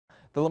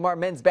The Lamar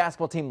men's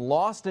basketball team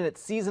lost in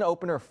its season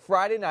opener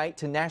Friday night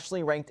to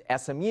nationally ranked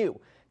SMU.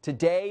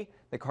 Today,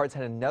 the Cards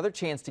had another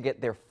chance to get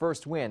their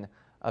first win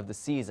of the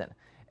season.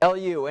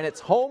 LU in its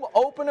home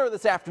opener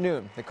this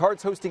afternoon. The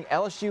Cards hosting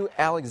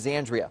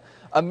LSU-Alexandria.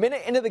 A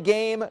minute into the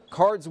game,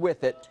 Cards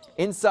with it.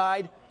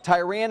 Inside,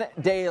 Tyran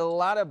de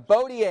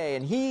Lattibeaudiere,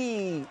 and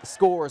he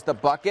scores the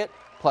bucket,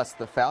 plus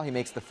the foul. He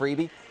makes the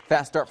freebie.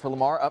 Fast start for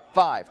Lamar, up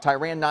 5.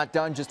 Tyran not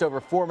done just over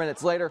 4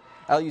 minutes later.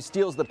 LU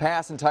steals the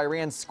pass, and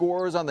Tyran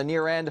scores on the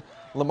near end.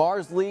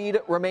 Lamar's lead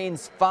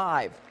remains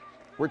 5.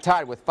 We're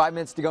tied with 5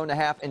 minutes to go in the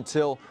half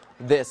until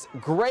this.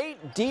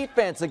 Great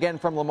defense again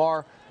from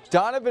Lamar.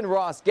 Donovan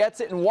Ross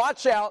gets it, and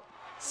watch out,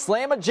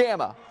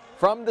 slam-a-jamma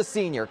from the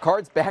senior.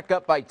 Cards back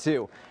up by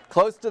 2.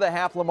 Close to the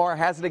half, Lamar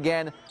has it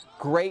again.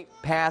 Great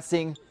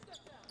passing.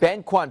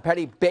 Ben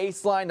Petty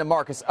baseline to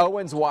Marcus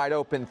Owens, wide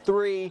open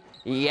 3.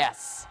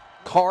 Yes.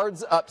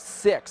 Cards up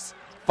 6.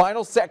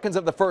 Final seconds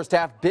of the first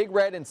half. Big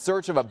Red in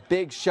search of a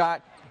big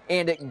shot,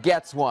 and it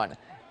gets one.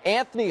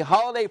 Anthony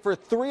Holiday for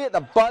 3 at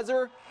the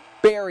buzzer,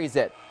 buries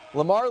it.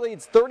 Lamar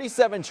leads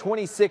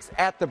 37-26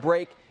 at the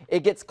break.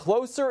 It gets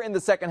closer in the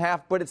second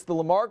half, but it's the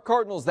Lamar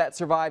Cardinals that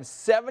survive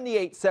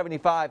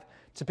 78-75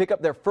 to pick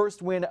up their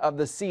first win of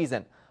the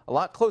season. A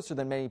lot closer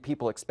than many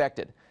people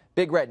expected.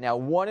 Big Red now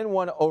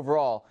 1-1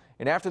 overall.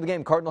 And after the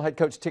game, Cardinal head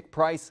coach Tic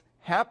Price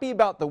happy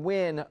about the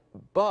win,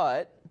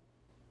 but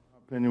in my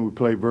opinion, we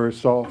played very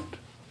soft,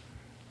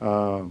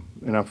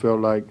 and I felt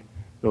like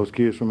those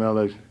kids from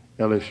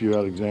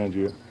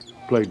LSU-Alexandria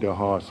played their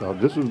hearts out.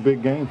 This was a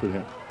big game for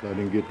them. I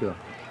didn't get the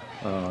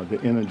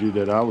energy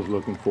that I was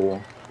looking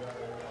for.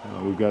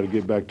 We've got to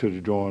get back to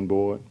the drawing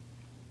board.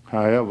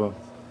 However,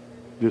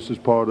 this is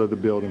part of the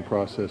building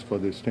process for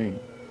this team.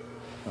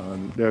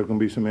 There are going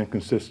to be some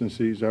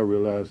inconsistencies, I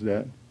realize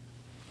that.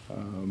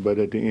 But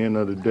at the end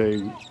of the day,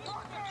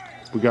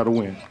 we got to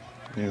win.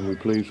 And we're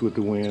pleased with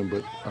the win,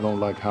 but I don't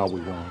like how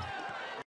we won.